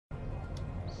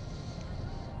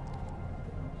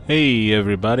Hey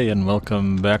everybody, and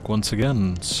welcome back once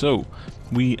again. So,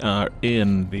 we are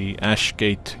in the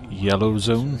Ashgate Yellow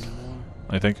Zone,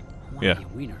 I think. Yeah, I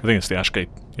think it's the Ashgate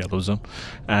Yellow Zone.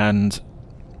 And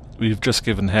we've just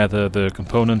given Heather the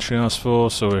component she asked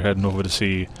for, so we're heading over to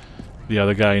see the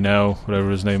other guy now, whatever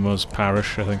his name was,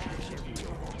 Parrish, I think.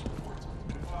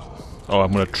 Oh,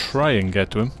 I'm gonna try and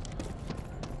get to him.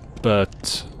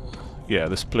 But, yeah,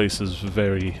 this place is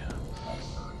very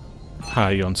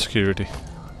high on security.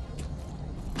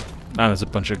 And there's a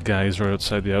bunch of guys right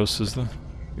outside the house, is there?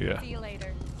 Yeah. See you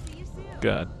later. See you soon.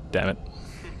 God damn it.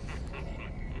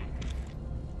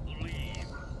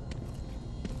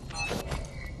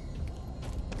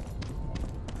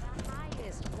 The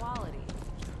highest quality.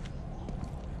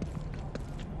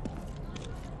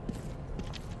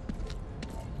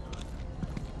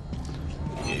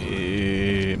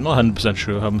 I'm not 100%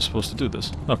 sure how I'm supposed to do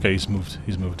this. Okay, he's moved.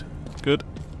 He's moved. Good.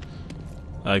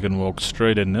 I can walk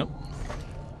straight in now.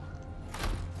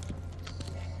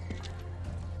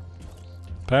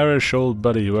 Parrish, old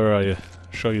buddy, where are you?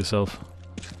 Show yourself.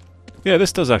 Yeah,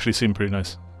 this does actually seem pretty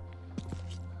nice.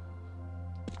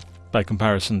 By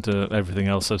comparison to everything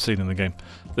else I've seen in the game.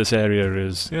 This area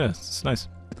is, yeah, it's nice.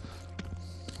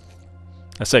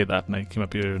 I say that and I came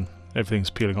up here and everything's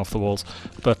peeling off the walls.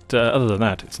 But other than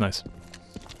that, it's nice.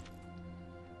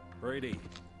 Brady,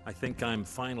 I think I'm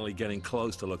finally getting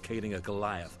close to locating a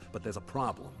Goliath, but there's a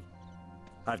problem.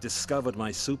 I've discovered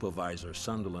my supervisor,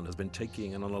 Sunderland, has been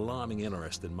taking an alarming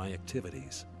interest in my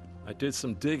activities. I did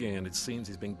some digging and it seems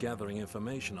he's been gathering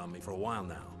information on me for a while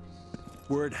now.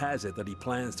 Word has it that he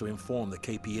plans to inform the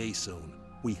KPA soon.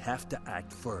 We have to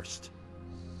act first.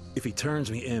 If he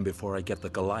turns me in before I get the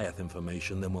Goliath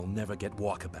information, then we'll never get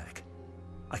Walker back.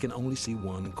 I can only see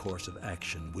one course of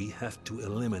action. We have to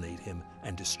eliminate him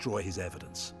and destroy his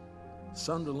evidence.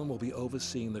 Sunderland will be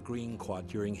overseeing the Green Quad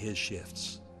during his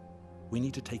shifts. We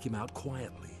need to take him out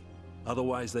quietly.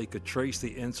 Otherwise, they could trace the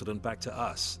incident back to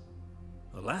us.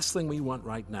 The last thing we want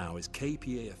right now is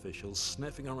KPA officials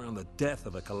sniffing around the death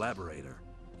of a collaborator.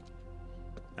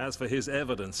 As for his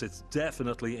evidence, it's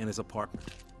definitely in his apartment.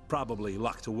 Probably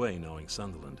locked away, knowing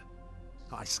Sunderland.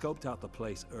 I scoped out the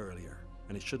place earlier,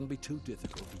 and it shouldn't be too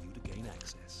difficult for you to gain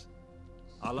access.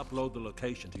 I'll upload the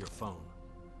location to your phone.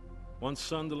 Once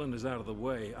Sunderland is out of the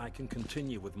way, I can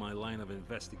continue with my line of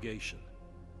investigation.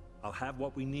 I'll have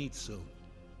what we need soon.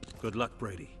 Good luck,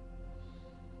 Brady.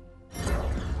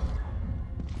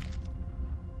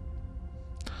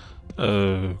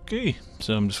 Okay,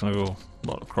 so I'm just gonna go,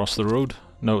 what, across the road?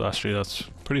 No, actually that's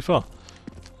pretty far.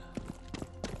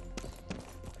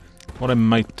 What I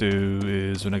might do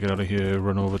is, when I get out of here,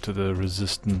 run over to the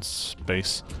resistance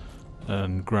base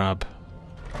and grab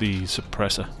the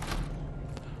suppressor.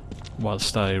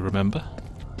 Whilst I remember.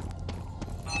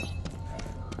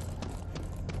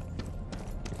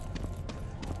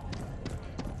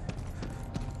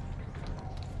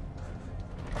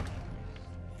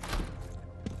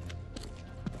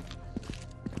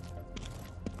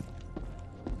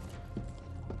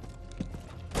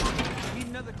 Need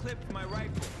another clip for my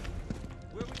rifle.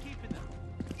 Where are we keeping them?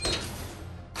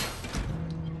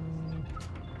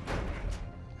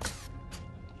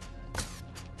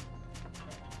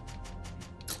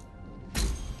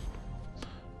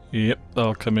 Yep,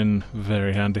 that'll come in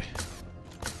very handy.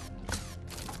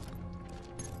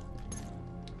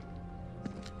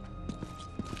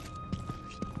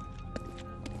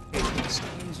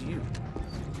 Excuse you.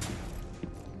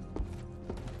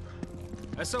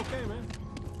 That's okay, man.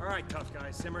 All right, tough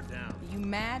guy, simmer down. You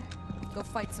mad? Go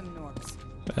fight some Norks.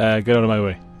 Get out of my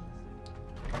way.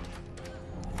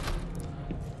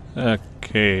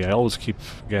 Okay, I always keep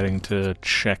forgetting to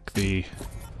check the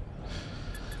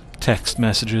text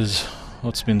messages.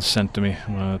 What's been sent to me?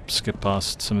 I'm gonna skip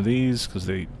past some of these because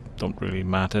they don't really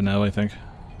matter now, I think.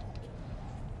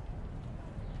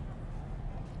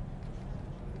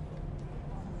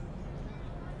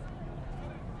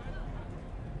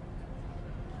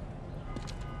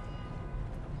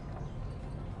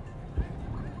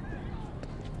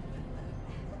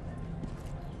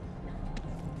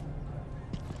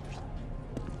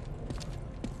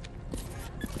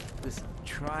 This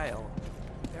trial,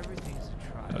 everything's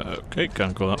a trial. Okay,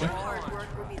 can't go that way.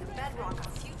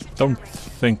 Don't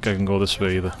think I can go this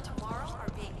way either. Tomorrow are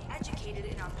being educated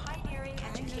in our pioneering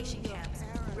education camps,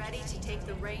 ready to take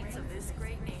the reins of this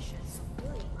great nation.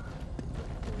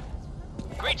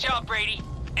 Great job, Brady.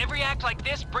 Every act like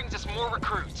this brings us more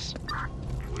recruits.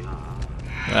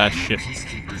 Ah, shit.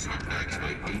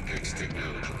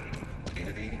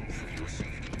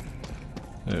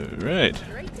 Alright.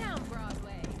 Straight down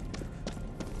Broadway.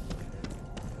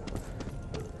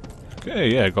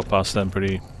 Okay, yeah, I got past them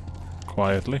pretty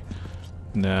quietly.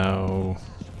 Now...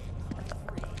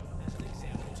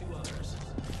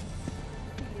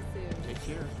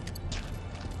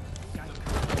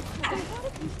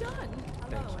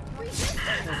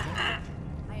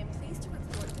 I am pleased to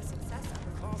report the success of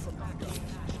the call for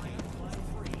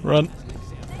Run!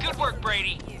 Good work,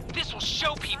 Brady. This will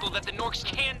show people that the Norks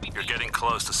can be... You're getting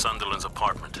close to Sunderland's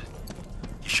apartment.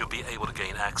 You should be able to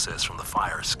gain access from the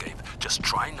fire escape. Just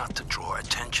try not to draw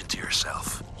attention to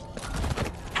yourself.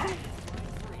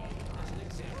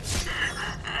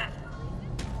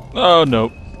 Oh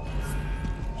no.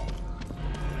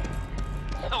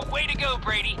 Oh, way to go,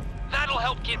 Brady. That'll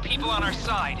help get people on our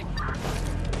side.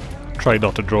 Try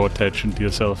not to draw attention to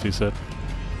yourself, he said.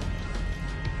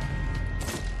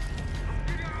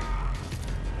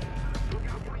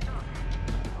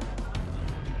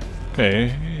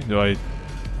 Okay, do I...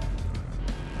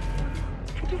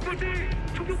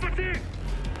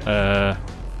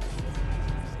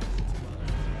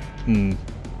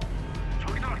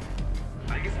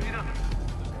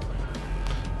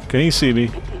 Can he see me?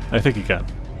 I think he can.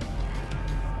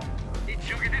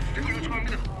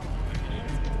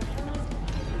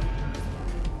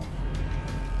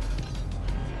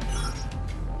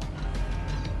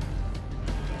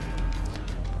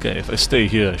 Okay, if I stay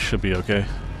here, I should be okay.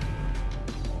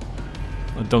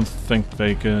 I don't think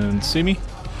they can see me.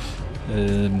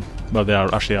 Well, they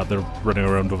are actually out there running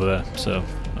around over there, so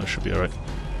I should be alright.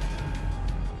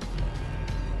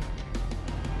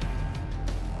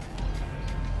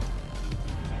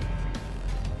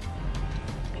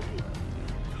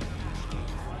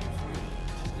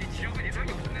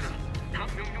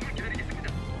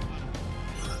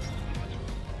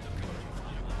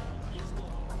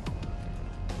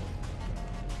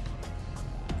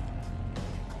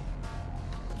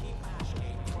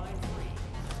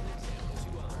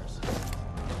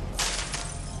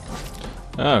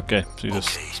 Ah, okay, so you just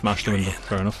smashed the window,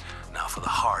 fair enough. Now for the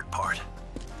hard part.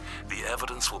 The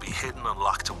evidence will be hidden and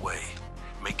locked away.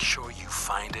 Make sure you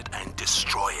find it and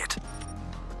destroy it.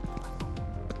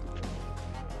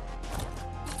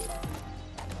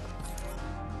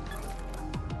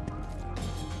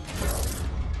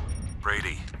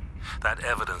 Brady, that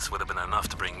evidence would have been enough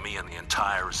to bring me and the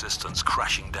entire resistance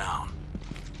crashing down.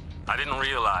 I didn't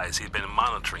realize he'd been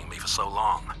monitoring me for so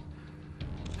long.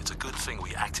 It's a good thing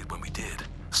we acted when we did.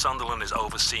 Sunderland is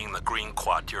overseeing the Green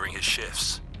Quad during his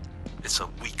shifts. It's a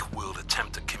weak-willed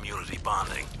attempt at community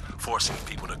bonding, forcing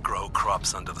people to grow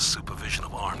crops under the supervision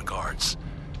of armed guards.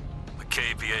 The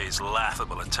KPA's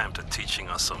laughable attempt at teaching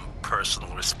us some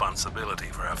personal responsibility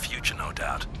for our future, no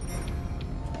doubt.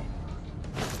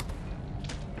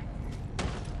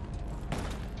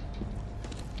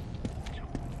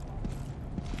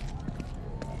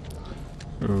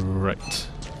 Right.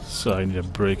 So I need to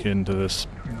break into this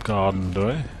garden, do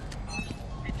I?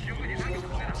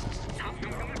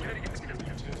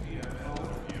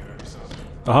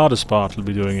 The hardest part will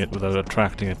be doing it without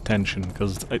attracting attention,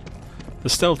 because the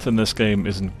stealth in this game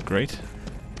isn't great.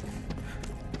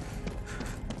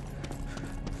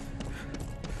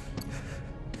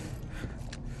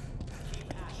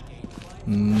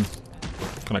 Can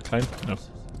I climb? No.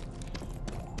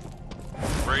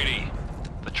 Brady,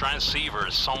 the transceiver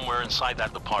is somewhere inside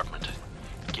that department.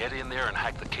 Get in there and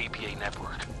hack the KPA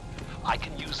network. I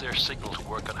can use their signal to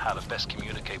work on how to best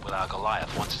communicate with our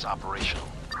Goliath once it's operational.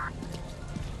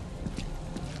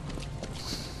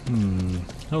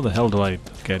 How the hell do I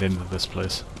get into this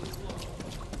place?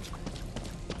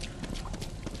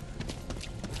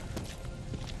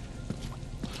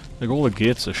 Like, all the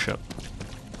gates are shut.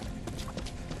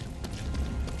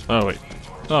 Oh wait.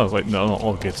 Oh wait, no, not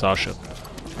all the gates are shut.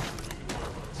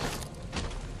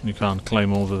 You can't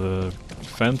climb over the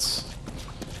fence?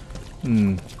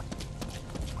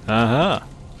 Aha!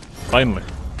 Finally.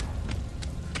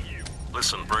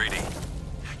 Listen, Brady.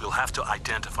 You'll have to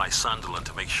identify Sunderland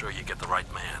to make sure you get the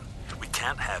right man. We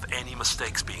can't have any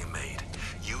mistakes being made.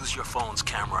 Use your phone's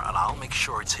camera and I'll make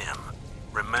sure it's him.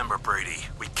 Remember, Brady,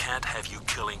 we can't have you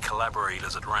killing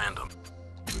collaborators at random.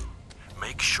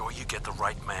 Make sure you get the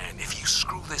right man. If you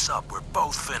screw this up, we're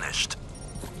both finished.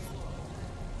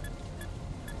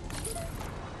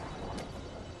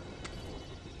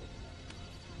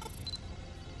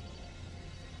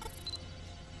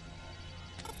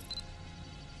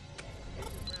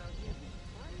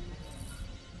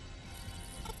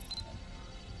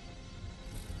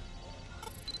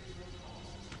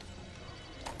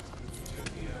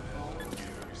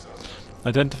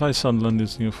 Identify Sunderland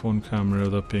using your phone camera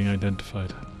without being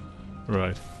identified.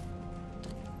 Right.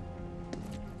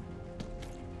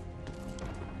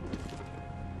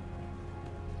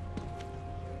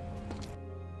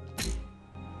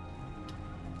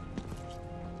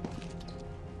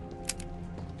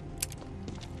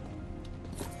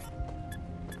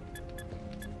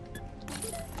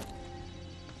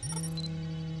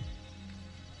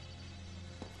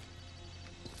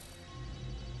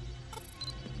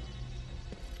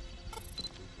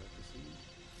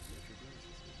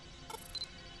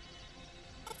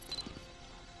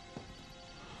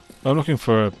 I'm looking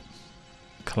for a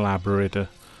collaborator,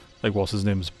 like what's his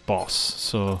name's boss,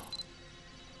 so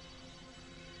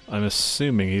I'm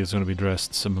assuming he's going to be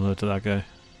dressed similar to that guy.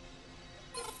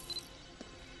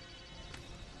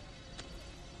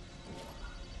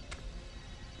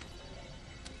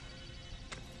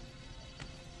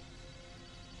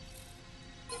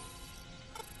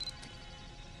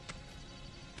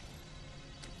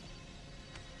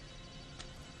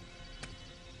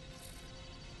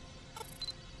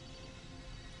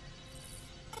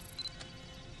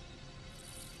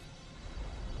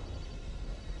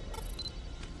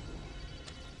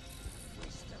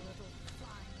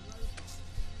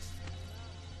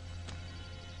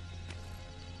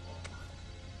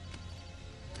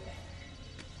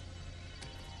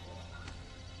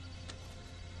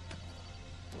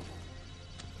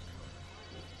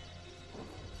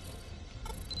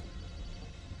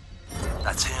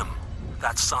 That's him.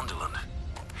 That's Sunderland.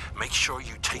 Make sure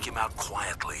you take him out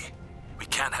quietly. We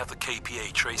can't have the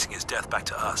KPA tracing his death back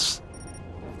to us.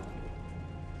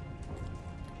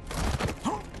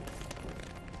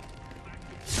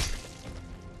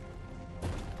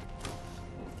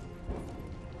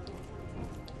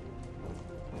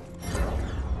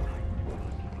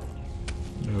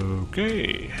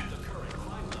 Okay.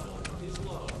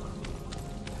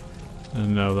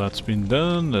 And now that's been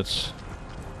done, let's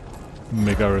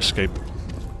make our escape.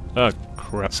 Ah,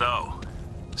 crap. So,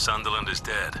 Sunderland is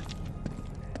dead.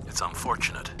 It's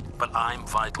unfortunate, but I'm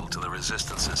vital to the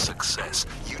Resistance's success.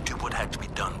 You do what had to be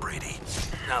done, Brady.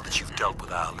 Now that you've dealt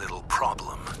with our little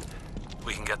problem,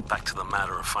 we can get back to the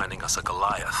matter of finding us a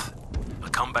Goliath. I'll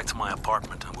come back to my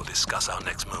apartment and we'll discuss our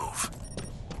next move.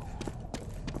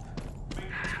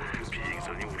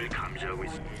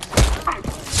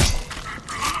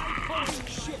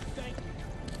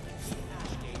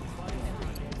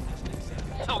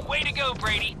 Oh, way to go,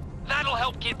 Brady. That'll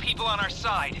help get people on our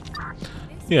side.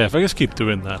 Yeah, if I just keep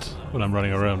doing that when I'm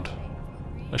running around,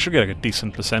 I should get like a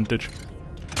decent percentage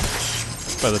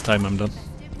by the time I'm done.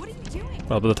 What are you doing?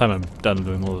 Well, by the time I'm done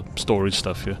doing all the story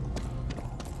stuff here.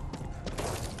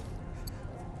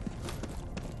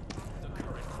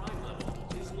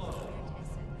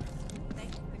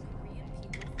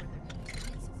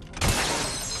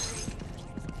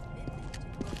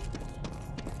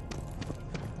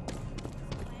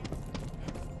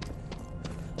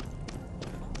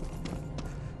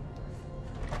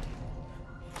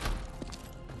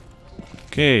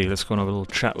 Okay, let's go and have a little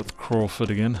chat with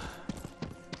Crawford again.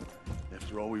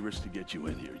 After all we risked to get you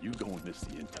in here, you go and miss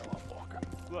the intel on Walker.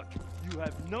 Look, you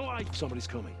have no idea. Somebody's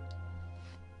coming.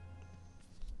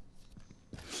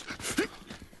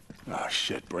 Ah,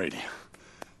 shit, Brady.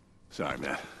 Sorry,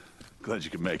 man. Glad you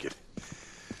could make it.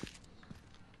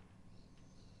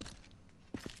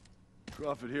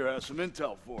 Crawford here has some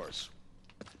intel for us.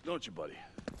 Don't you, buddy?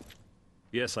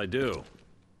 Yes, I do.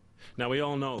 Now, we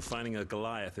all know finding a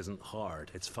Goliath isn't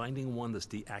hard. It's finding one that's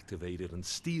deactivated and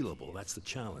stealable. That's the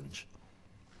challenge.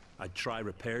 I'd try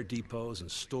repair depots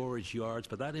and storage yards,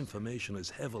 but that information is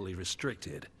heavily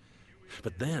restricted.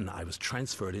 But then I was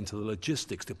transferred into the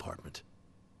logistics department.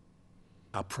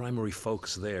 Our primary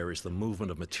focus there is the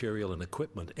movement of material and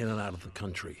equipment in and out of the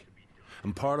country.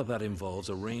 And part of that involves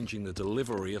arranging the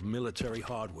delivery of military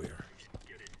hardware.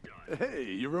 Hey,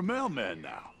 you're a mailman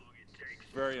now.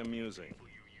 Very amusing.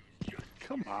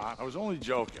 Come on, I was only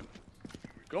joking.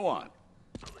 Go on.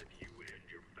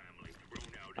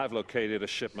 I've located a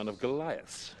shipment of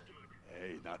Goliaths.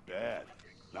 Hey, not bad.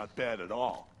 Not bad at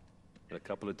all. In a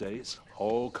couple of days,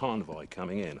 whole convoy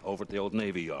coming in over at the old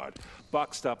Navy Yard.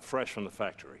 Boxed up fresh from the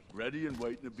factory. Ready and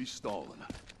waiting to be stolen.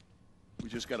 We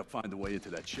just gotta find a way into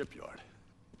that shipyard.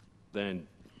 Then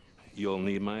you'll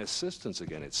need my assistance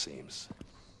again, it seems.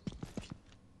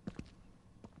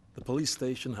 The police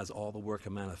station has all the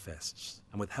worker manifests,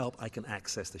 and with help I can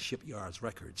access the shipyard's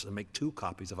records and make 2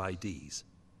 copies of IDs.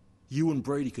 You and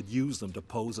Brady could use them to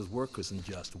pose as workers and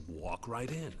just walk right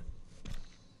in.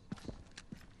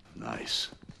 Nice.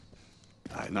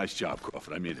 Nice job,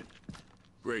 Crawford. I mean it.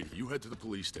 Brady, you head to the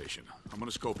police station. I'm gonna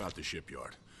scope out the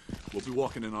shipyard. We'll be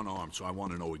walking in unarmed, so I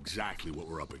want to know exactly what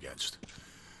we're up against.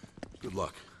 Good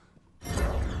luck.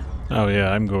 Oh yeah,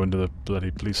 I'm going to the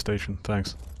bloody police station,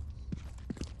 thanks.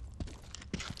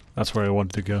 That's where I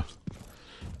wanted to go.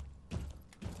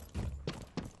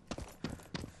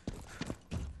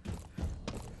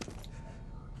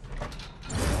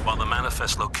 While the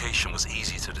manifest location was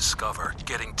easy to discover,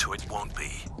 getting to it won't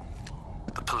be.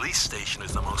 The police station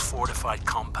is the most fortified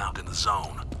compound in the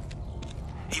zone.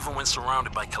 Even when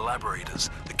surrounded by collaborators,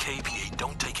 the KPA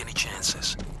don't take any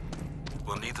chances.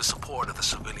 We'll need the support of the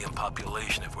civilian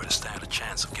population if we're to stand a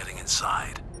chance of getting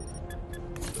inside.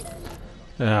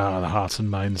 Ah, the hearts and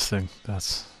minds thing.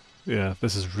 That's... yeah,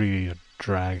 this is really a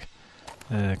drag.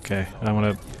 Okay, I'm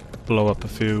gonna blow up a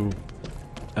few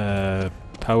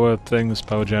power things,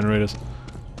 power generators,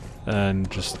 and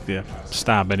just, yeah,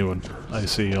 stab anyone I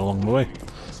see along the way.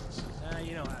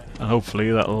 And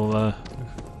hopefully that'll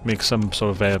make some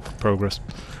sort of progress.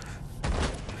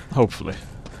 Hopefully.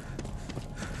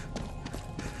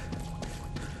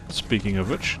 Speaking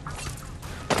of which...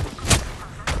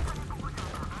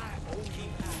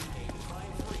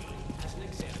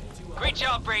 Great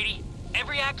job, Brady.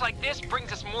 Every act like this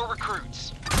brings us more recruits.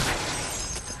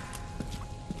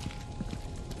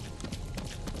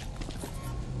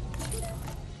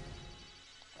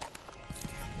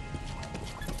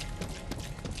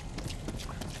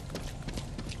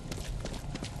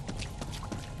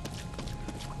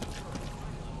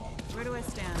 Where do I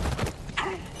stand?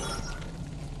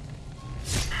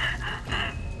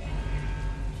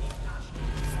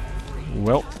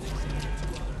 well...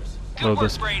 Good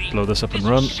work, Brady. blow this up and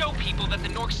will run. Show people that the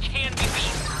Norks can be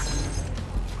beaten.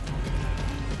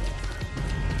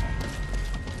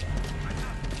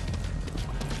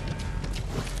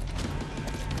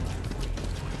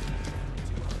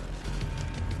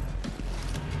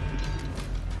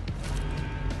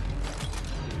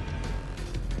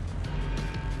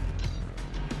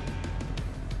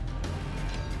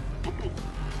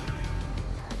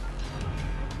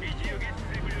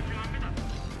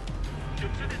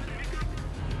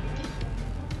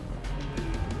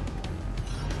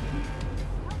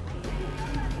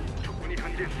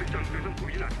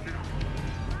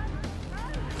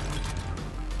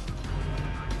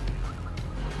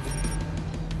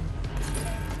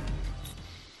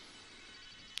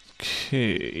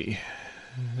 Okay,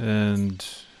 and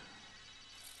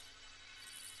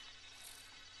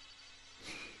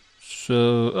so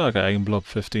okay, I can blow up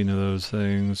 15 of those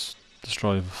things,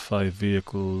 destroy 5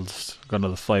 vehicles, got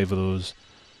another 5 of those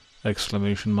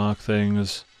exclamation mark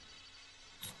things.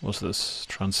 What's this?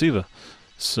 Transceiver.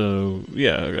 So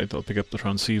yeah, right, I'll pick up the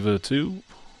transceiver too.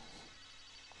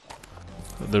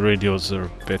 The radios are a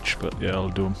bitch, but yeah, I'll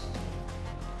do them.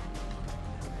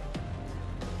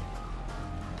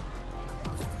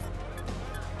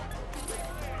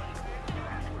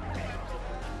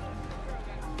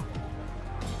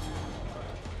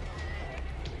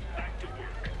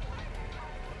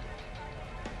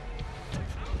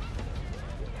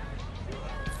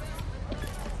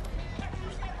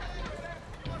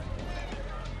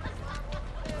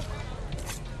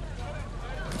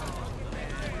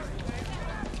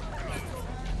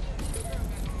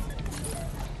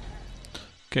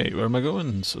 Okay, where am I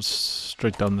going? So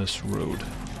straight down this road.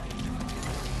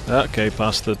 Okay,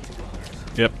 past it.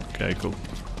 Yep, okay, cool.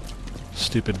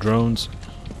 Stupid drones.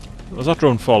 Was that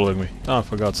drone following me? Oh,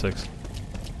 for God's sakes.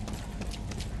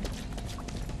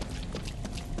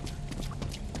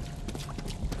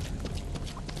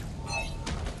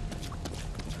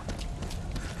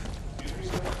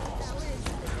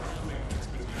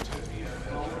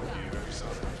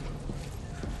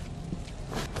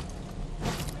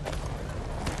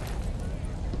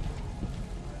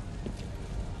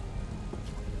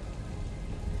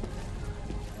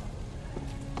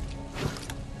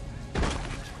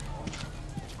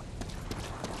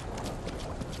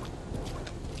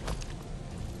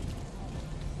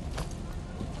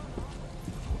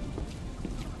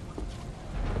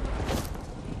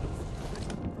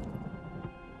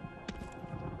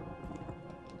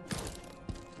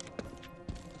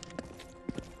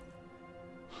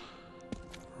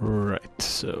 Right,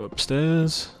 so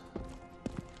upstairs.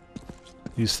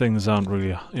 These things aren't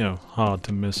really, you know, hard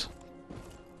to miss.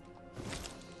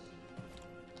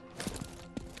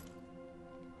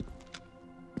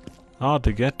 Hard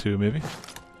to get to, maybe.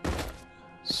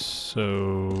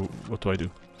 So, what do I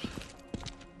do?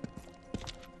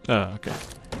 Ah, okay.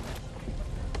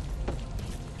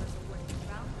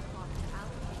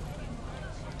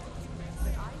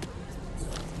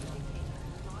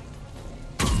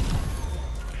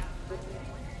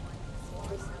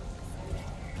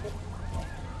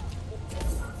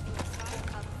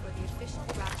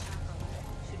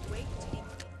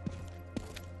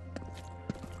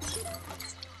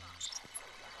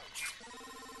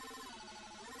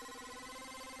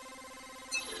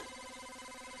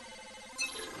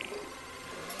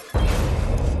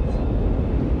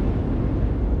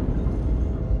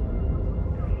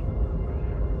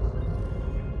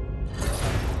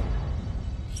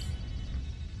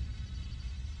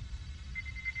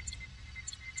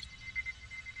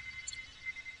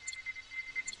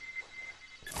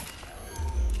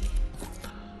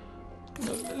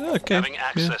 Okay. Having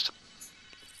access to...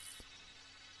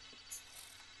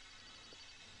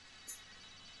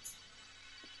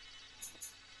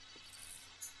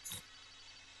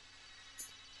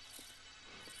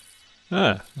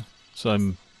 Ah, so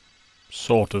I'm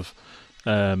sort of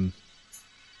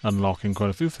unlocking quite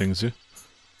a few things here.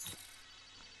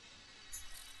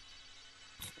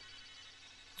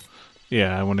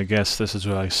 Yeah, I want to guess this is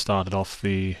where I started off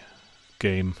the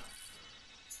game.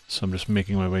 So I'm just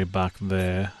making my way back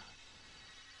there.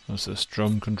 What's this?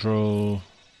 Drum control.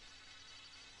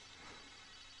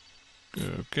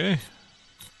 Okay.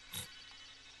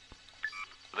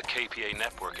 The KPA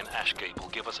network in Ashgate will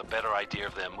give us a better idea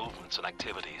of their movements and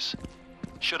activities.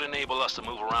 Should enable us to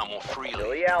move around more freely.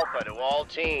 Billy Alpha to all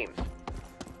teams.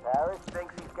 Harris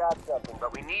thinks he's got something,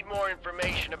 but we need more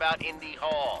information about Indy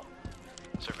Hall.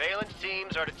 Surveillance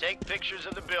teams are to take pictures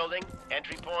of the building,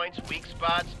 entry points, weak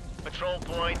spots, patrol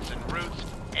points, and routes,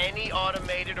 any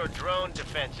automated or drone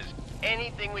defenses.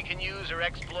 Anything we can use or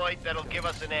exploit that'll give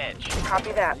us an edge.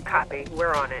 Copy that. Copy.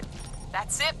 We're on it.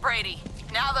 That's it, Brady.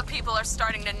 Now the people are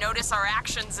starting to notice our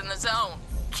actions in the zone.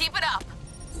 Keep it up.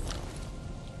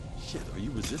 Shit, are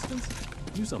you resistance?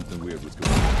 Knew something weird was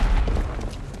going on.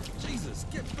 Jesus,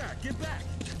 get back, get back!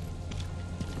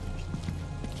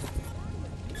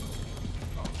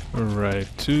 Alright,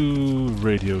 2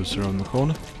 radios around the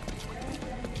corner.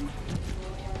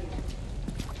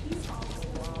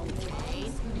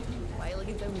 Why you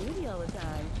looking so moody all the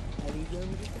time? Are you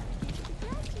going to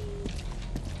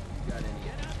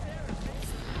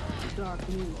Dark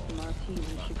news from our team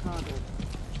in Chicago.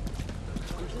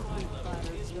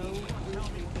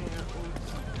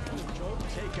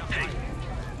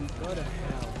 Go to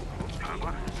hell.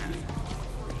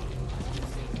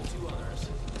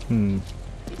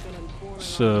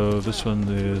 So this one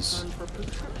is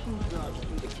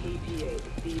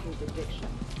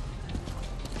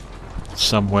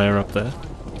somewhere up there.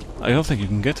 I don't think you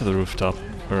can get to the rooftop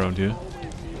around here.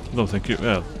 I don't think you...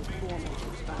 well...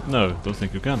 no, don't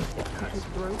think you can.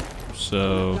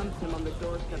 So...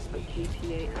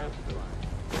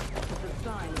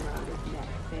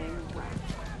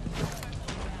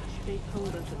 They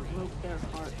told us it broke their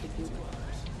heart to do it.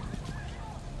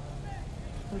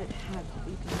 But it had to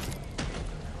be done.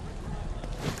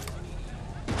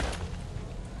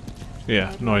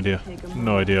 yeah, no idea.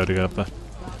 No idea how to get up there.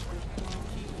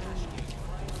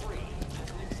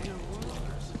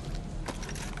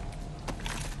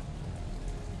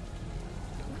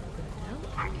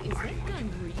 Is that gun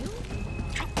real?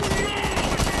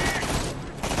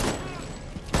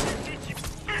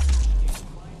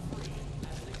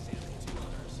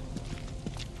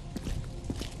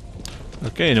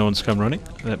 Okay, no one's come running.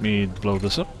 Let me blow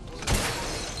this up.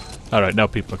 Alright, now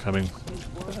people are coming.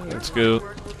 Let's go.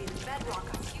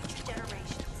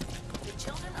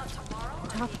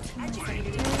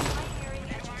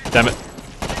 Damn it.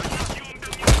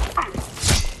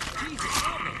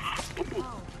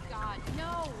 Oh, God,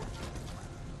 no!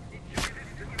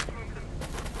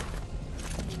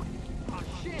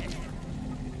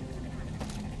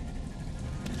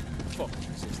 Fuck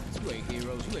resistance. You ain't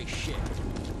heroes, you ain't shit.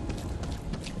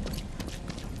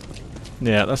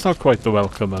 Yeah, that's not quite the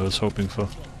welcome I was hoping for.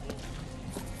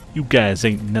 You guys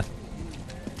ain't nothing.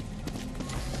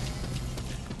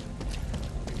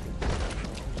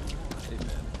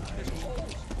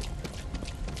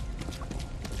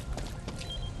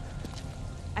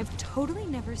 I've totally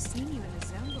never seen you in the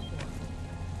zone before.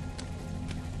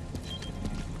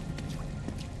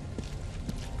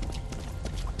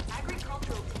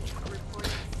 Agricultural teams are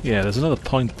reporting. Yeah, there's another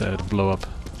point there to blow up.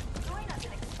 Join us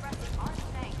in expressing our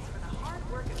thanks for the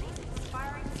hard work of these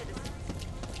inspiring citizens.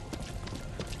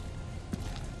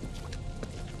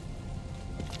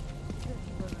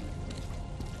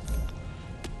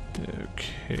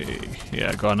 Okay,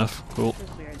 yeah, got enough. Cool.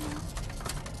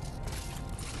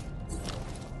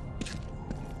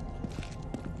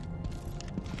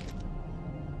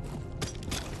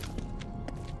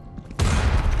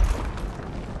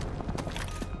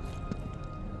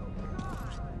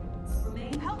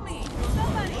 Help me!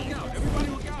 Somebody! Look out, everybody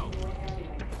look out!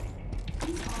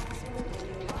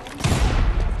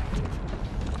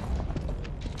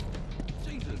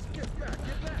 Jesus, get back,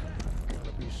 get back!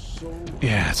 Gotta be so...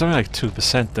 Yeah, it's only like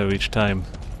 2% though each time.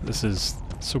 This is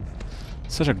so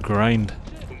such a grind.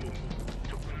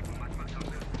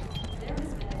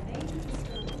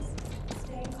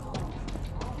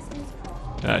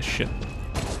 Ah, shit.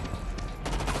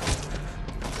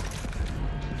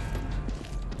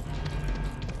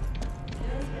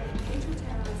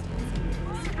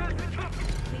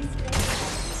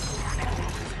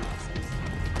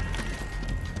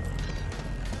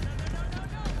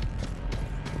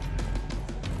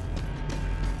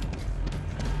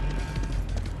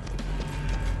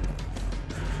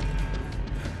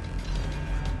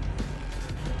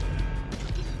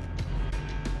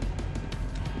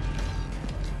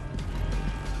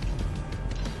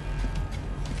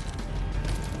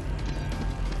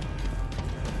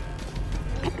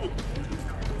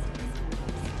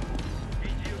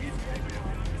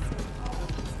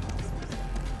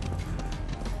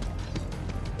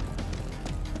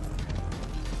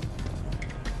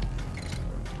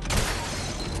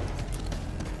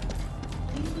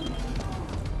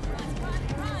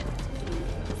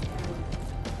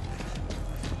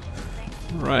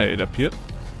 Right, up here.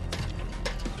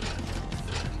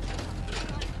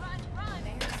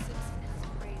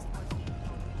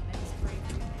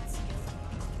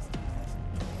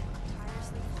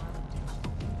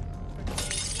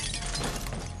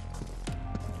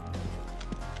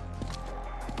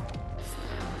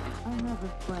 I have a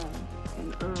friend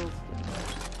in Earlston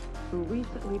who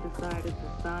recently decided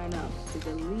to sign up to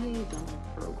the liaison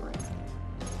program.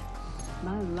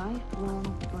 My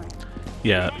lifelong friend.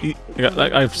 Yeah,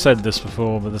 I've said this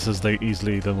before, but this is like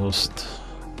easily the most,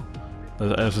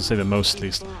 I was to say the most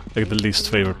least, like the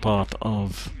least favorite part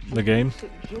of the game.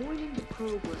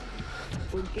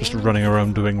 Just running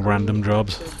around doing random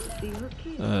jobs.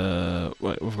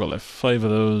 Right, we've got like 5 of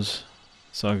those,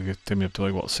 so I could take me up to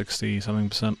like what, 60 something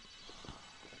 %.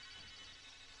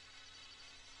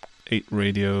 8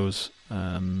 radios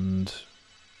and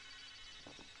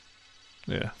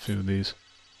yeah, a few of these.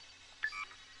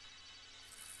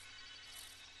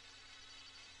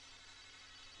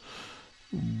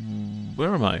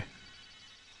 Where am I?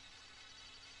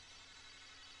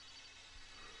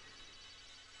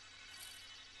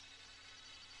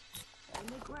 When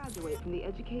they graduate from the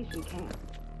education camp,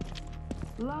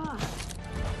 lie.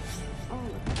 All of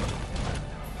it.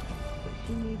 But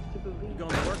she needs to believe. Going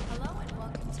to work? Hello and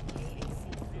welcome to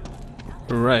KAC.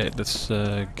 Right, let's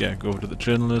yeah, go over to the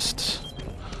journalist's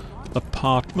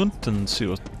apartment and see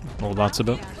what all that's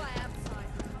about.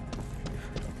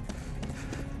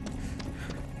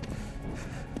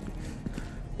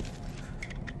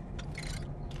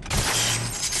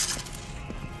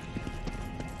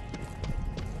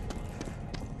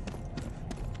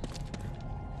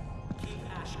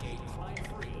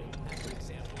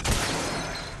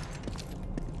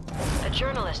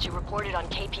 Journalist who reported on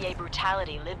KPA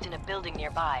brutality lived in a building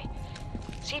nearby.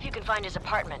 See if you can find his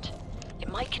apartment. It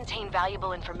might contain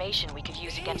valuable information we could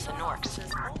use against the Norks.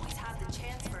 Always have the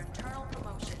chance for internal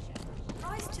promotion.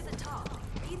 Rise to the top.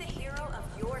 Be the hero of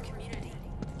your community.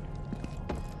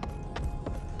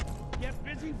 Get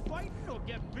busy fighting or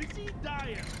get busy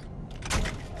dying.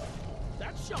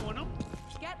 That's showing them.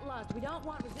 Get lost. We don't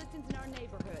want resistance in our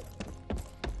neighborhood.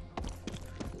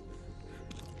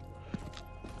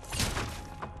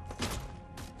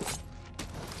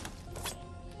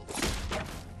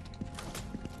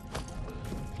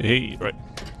 Hey, right.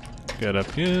 Get up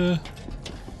here.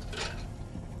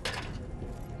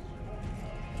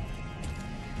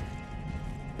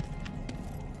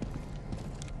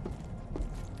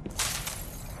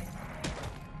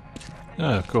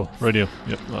 Ah, cool. Radio.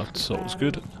 Yep, that's always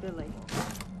good.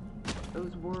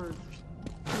 Those words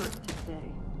hurt to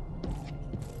say.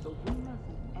 But we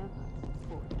mustn't ever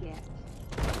forget.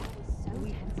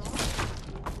 We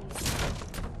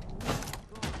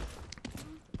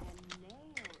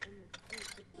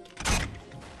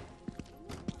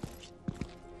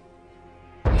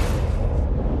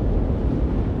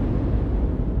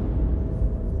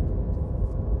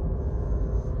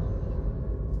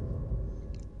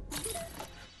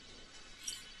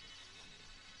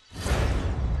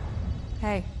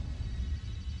Hey.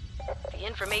 The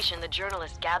information the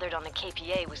journalist gathered on the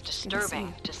KPA was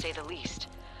disturbing, to say the least.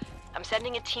 I'm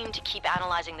sending a team to keep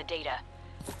analyzing the data.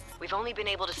 We've only been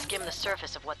able to skim the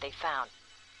surface of what they found.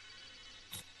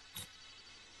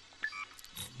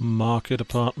 Market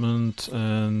apartment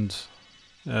and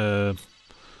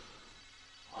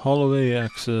hallway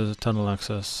access, tunnel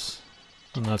access,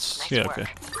 and that's nice yeah, work. okay.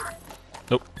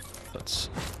 Nope, that's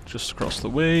just across the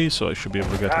way, so I should be able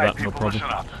to get to that no problem. Listen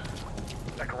up.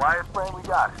 That Goliath plane we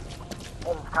got.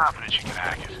 I'm confident you can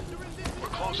hack it. We're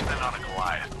closing in on a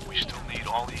Goliath, but we still need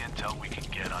all the intel we can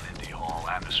get on Indy Hall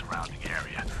and the surrounding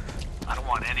area. I don't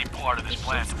want any part of this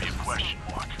plan to be a question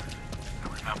mark.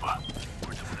 And remember,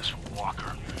 we're doing this for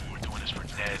Walker. We're doing this for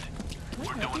Ned.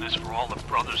 We're doing this for all the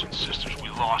brothers and sisters we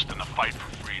lost in the fight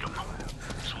for freedom.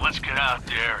 So let's get out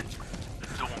there and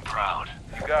do them proud.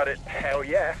 You got it. Hell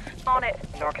yes. On it.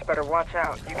 Norks better watch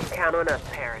out. You can count on us,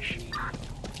 Parrish.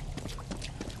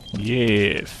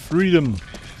 Yeah, freedom.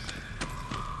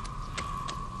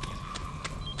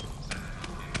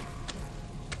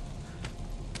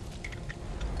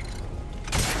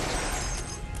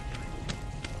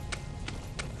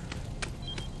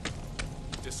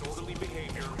 Disorderly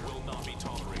behavior will not be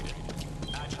tolerated.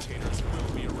 Agitators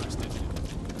will be arrested.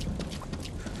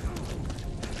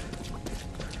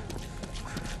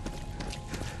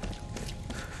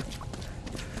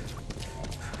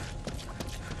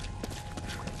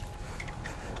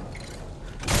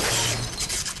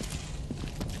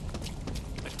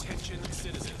 Attention,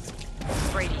 citizens.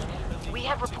 Brady, we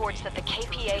have reports that the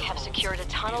KPA have secured a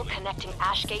tunnel connecting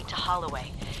Ashgate to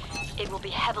Holloway. It will be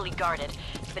heavily guarded,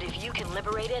 But if you can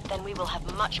liberate it, then we will have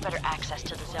much better access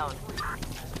to the zone.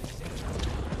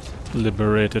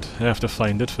 Liberate it. I have to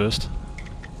find it first.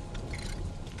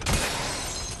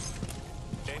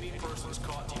 Any persons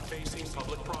caught defacing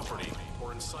public property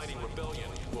or inciting rebellion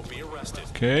will be arrested.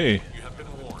 Okay. You have been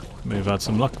warned. May have had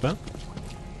some luck then.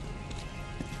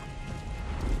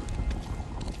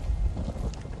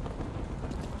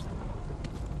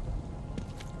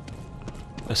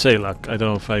 I say luck, I don't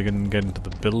know if I can get into the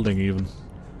building even.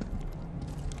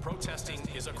 Protesting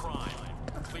is a crime.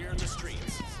 Clear the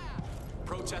streets.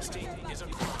 Protesting is a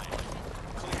crime.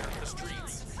 Clear the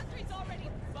streets.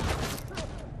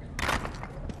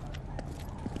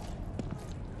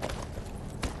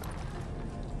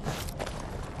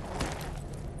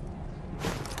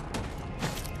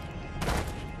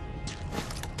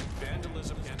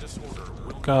 Vandalism and disorder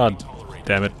will God not be tolerated.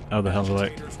 damn it, how the hell do I...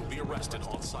 Agitators will be arrested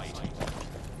on site.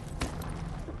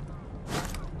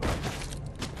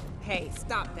 Hey,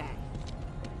 stop that.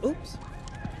 Oops.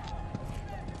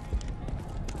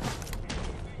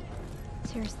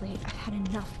 Seriously, I've had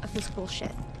enough of this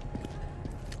bullshit.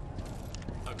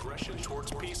 Aggression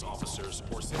towards peace officers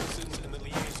or citizens in the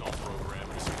liaison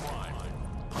program is a crime.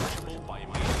 Punishable by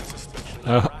immediate suspension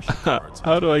of ration cards.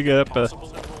 How do I get up there?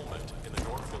 Possible enrollment in the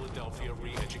North Philadelphia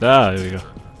Re-Education Ah, there we go.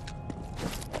 Center.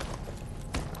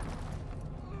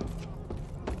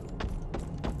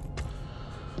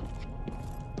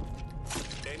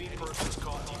 Any persons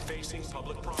caught defacing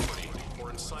public property or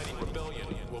inciting rebellion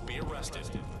will be arrested.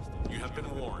 You have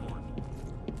been warned.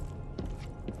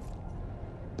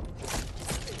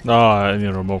 Ah, I need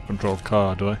a remote controlled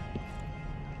car, do I?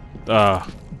 Ah,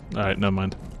 alright, never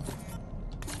mind.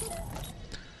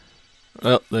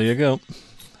 Well, there you go.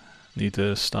 Need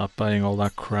to start buying all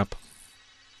that crap.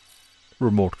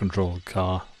 Remote controlled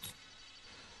car.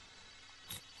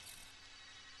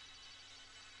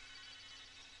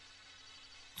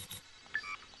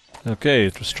 Okay,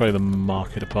 let's try the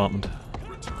market apartment.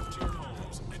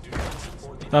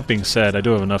 That being said, I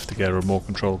do have enough to get a remote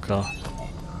control car.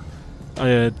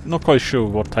 I'm not quite sure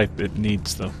what type it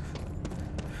needs though.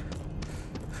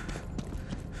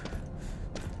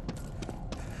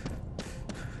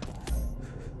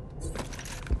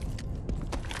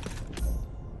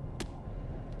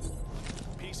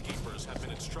 Peacekeepers have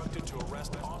been instructed to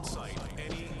arrest on site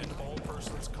any and all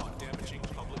persons caught damaging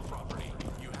public property.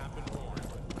 You have been warned.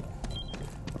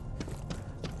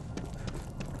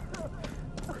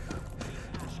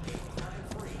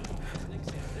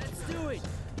 Let's do it.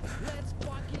 Let's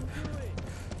fucking do it.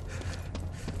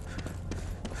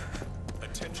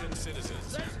 Attention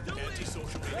citizens.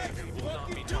 Antisocial behavior will not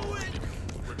be tolerated.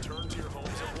 Return to your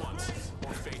homes at once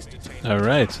or face detention.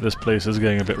 Alright, so this place is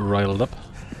getting a bit riled up.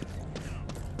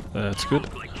 That's good.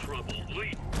 Holy shit,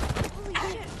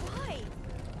 why?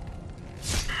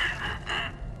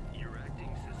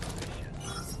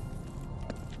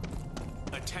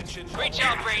 Attention. Great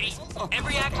job, Brady.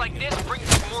 Every act like this brings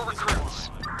us more recruits.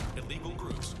 Illegal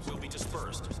groups will be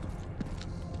dispersed.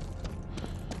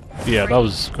 Yeah, that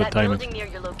was good That timing. building near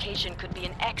your location could be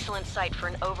an excellent site for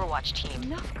an Overwatch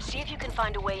team. See if you can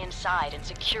find a way inside and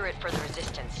secure it for the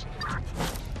resistance.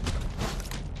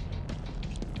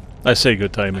 I say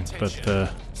good timing, but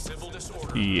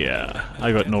yeah,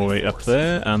 I got no way up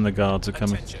there, and the guards are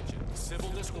coming. Civil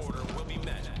disorder will be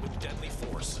met with deadly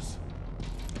force.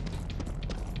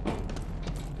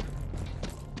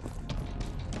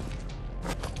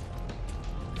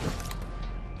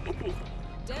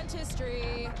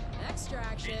 Dentistry.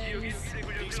 Extractions.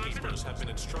 Peacekeepers have been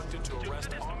instructed to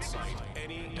arrest on site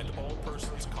any and all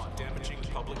persons caught damaging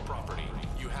public property.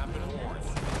 You have been warned.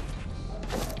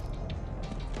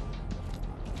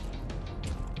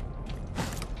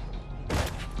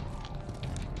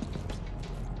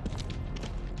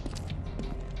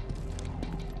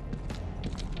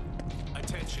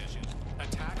 Attention.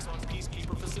 Attacks on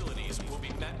peacekeeper facilities will be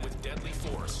met with deadly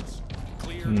force.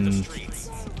 Clear the streets.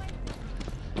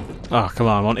 Ah, come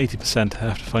on, I'm on 80%. I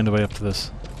have to find a way up to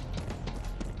this.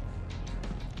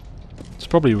 It's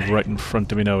probably right in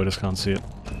front of me now, I just can't see it.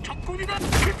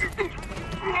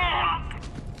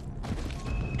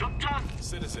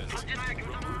 Citizens,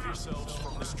 remove yourselves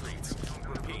from the streets.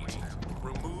 Repeat,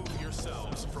 remove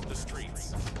yourselves from the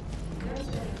streets.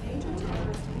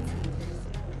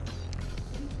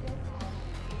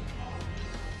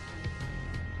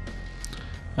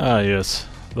 Ah, yes,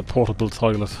 the portable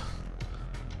toilet.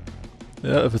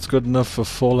 Yeah, if it's good enough for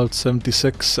Fallout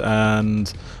 76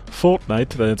 and Fortnite,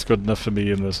 then it's good enough for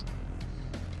me in this.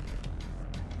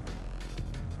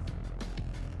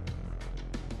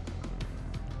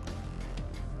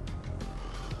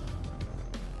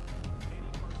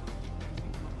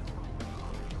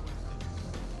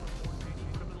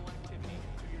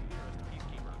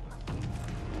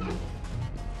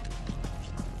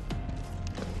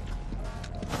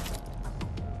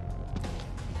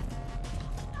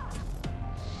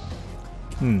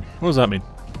 What does that mean?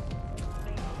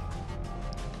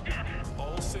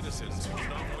 All citizens who do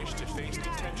not wish to face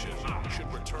detention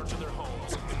should return to their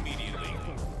homes immediately.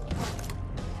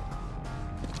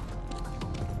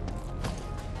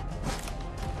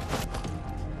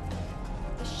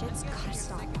 This shit's gotta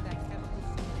stop.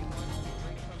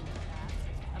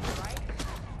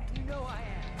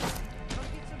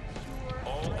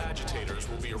 All agitators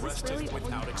will be arrested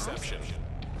without exception.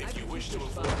 If you wish to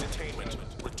avoid detainment,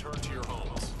 return to your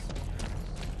homes.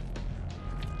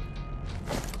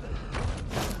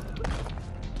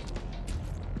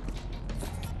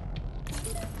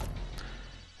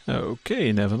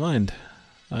 Okay, never mind.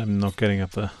 I'm not getting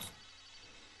up there.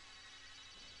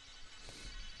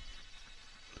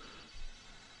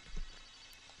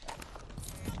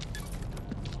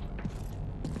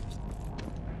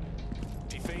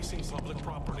 Defacing public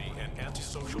property and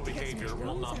antisocial behavior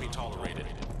will not be tolerated.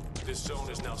 This zone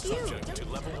is now subject to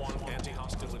level 1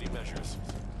 anti-hostility measures.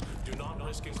 Do not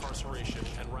risk incarceration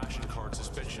and ration card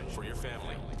suspension for your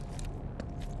family.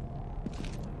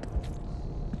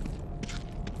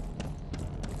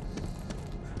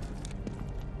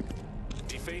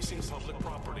 Defacing public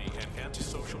property and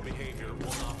antisocial behavior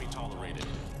will not be tolerated.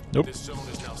 Nope. This zone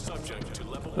is now subject to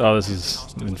level 1 Oh, this is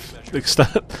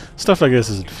stuff like this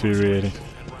is infuriating.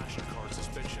 and ration card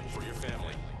suspension for your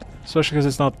family. Especially because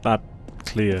it's not that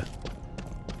clear.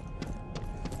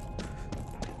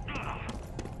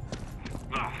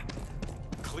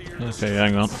 Clear Okay,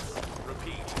 hang on.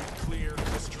 Repeat, clear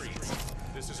the streets.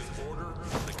 This is an order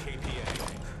from the KPA.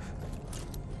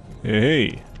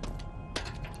 Hey.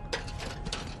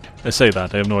 I say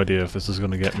that, I have no idea if this is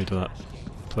going to get me to that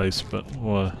place, but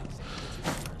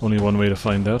only one way to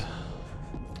find out.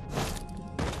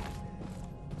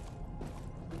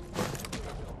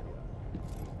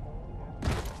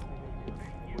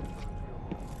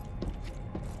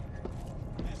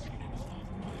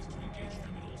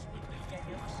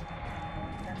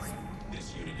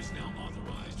 This unit is now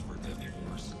authorized for deadly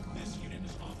force. This unit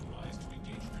is authorized to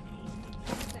engage criminals.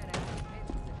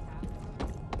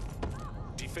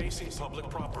 Defacing public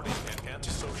property and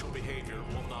antisocial behavior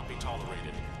will not be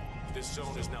tolerated. This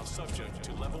zone is now subject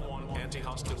to level 1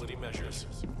 anti-hostility measures.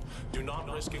 Do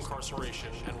not risk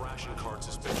incarceration and ration card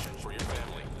suspension for your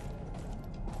family.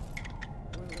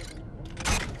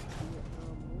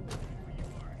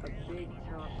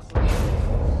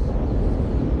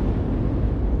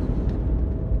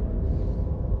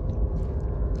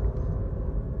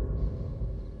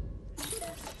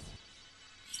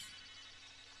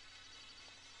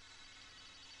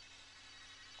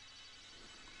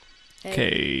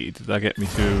 Okay, did that get me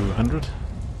to 100?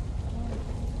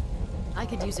 I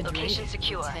could use a location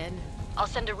secure. I'll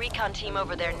send a recon team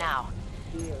over there now.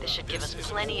 This should give us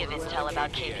plenty of intel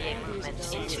about KPA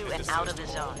movements into and out of the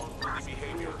zone.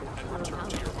 Behavior and return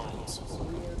to your homes.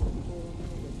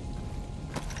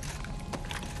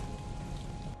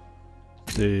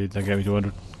 Did that get me to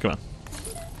 100? Come on.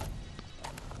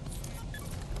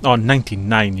 Oh,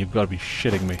 99, you've got to be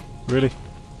shitting me. Really?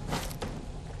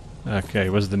 Okay,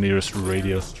 where's the nearest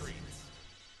radio?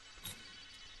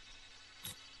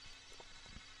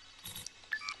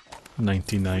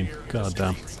 $99. God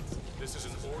damn. This is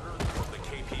an order from the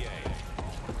KPA.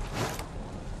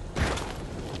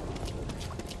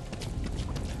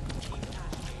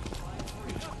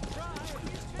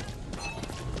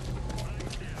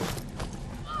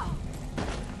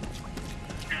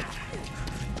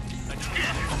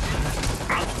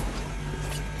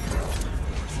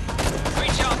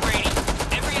 Great job, Brady.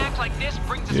 Every act like this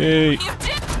brings us. Yay! You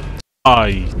did.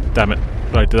 Aye, damn it.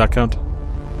 Right, did that count?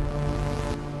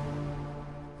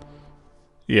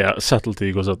 Yeah,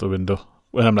 subtlety goes out the window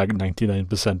when I'm like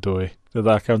 99% away. Did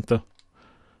that count though?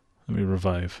 Let me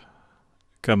revive.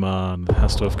 Come on, it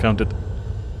has to have counted.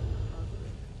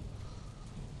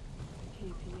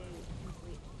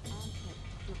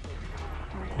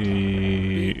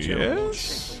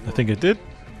 Yes, I think it did.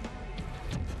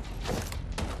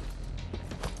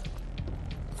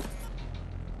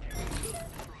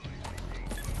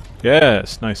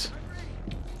 Yes, nice.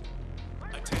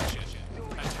 Attention.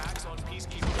 Attacks on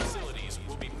peacekeeping facilities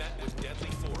will be met with deadly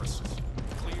force.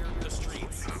 Clear the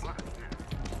streets.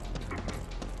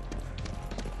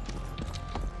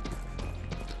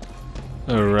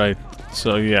 Alright,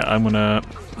 so yeah, I'm gonna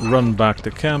run back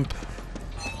to camp,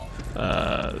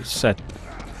 set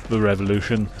the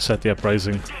revolution, set the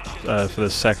uprising for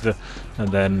this sector,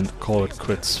 and then call it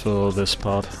quits for this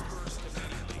part.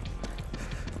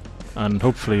 And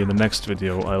hopefully in the next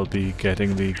video I'll be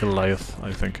getting the Goliath,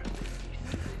 I think.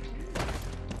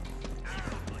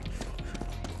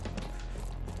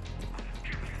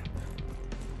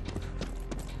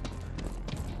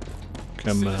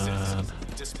 Come on.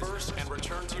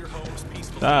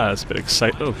 Ah, that's a bit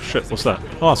exciting. Oh shit, what's that?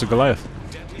 Oh, that's a Goliath.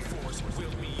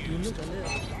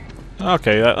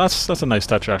 Okay, that's a nice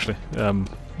touch actually.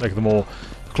 Like the more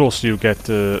closer you get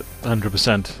to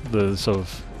 100%, the sort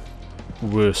of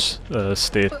worse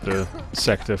state the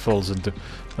sector falls into.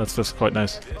 That's quite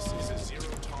nice.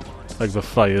 Like the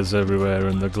fires everywhere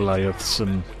and the Goliaths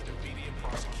and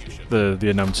the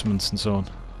announcements and so on.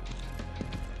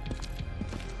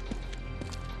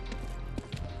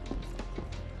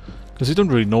 Because you don't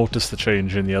really notice the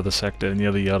change in the other sector, in the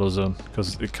other yellow zone,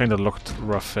 because it kind of looked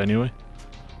rough anyway.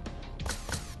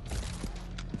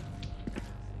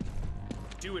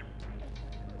 Do it.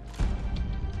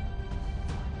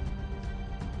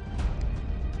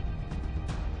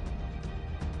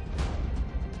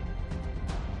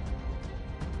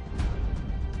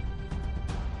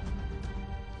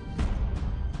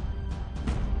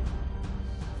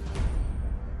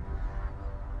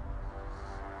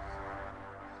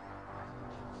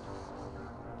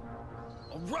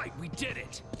 All right, we did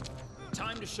it.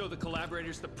 Time to show the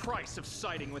collaborators the price of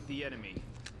siding with the enemy.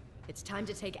 It's time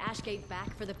to take Ashgate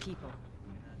back for the people.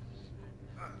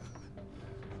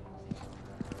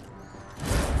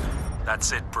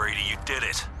 That's it, Brady, you did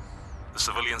it. The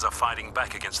civilians are fighting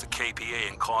back against the KPA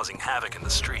and causing havoc in the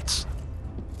streets.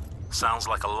 Sounds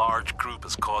like a large group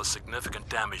has caused significant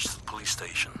damage to the police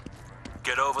station.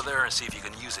 Get over there and see if you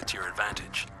can use it to your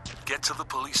advantage. Get to the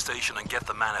police station and get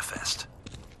the manifest.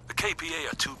 The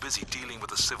KPA are too busy dealing with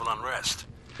the civil unrest.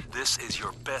 This is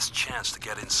your best chance to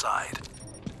get inside.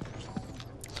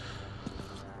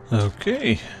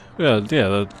 Okay, well,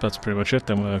 yeah, that's pretty much it.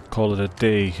 I'm going to call it a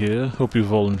day here. Hope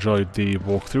you've all enjoyed the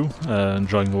walkthrough,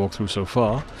 enjoying the walkthrough so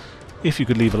far. If you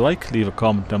could leave a like, leave a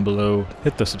comment down below,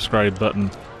 hit the subscribe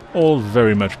button, all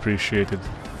very much appreciated.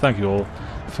 Thank you all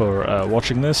for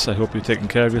watching this. I hope you're taking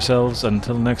care of yourselves.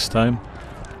 Until next time,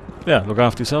 yeah, look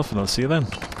after yourself and I'll see you then.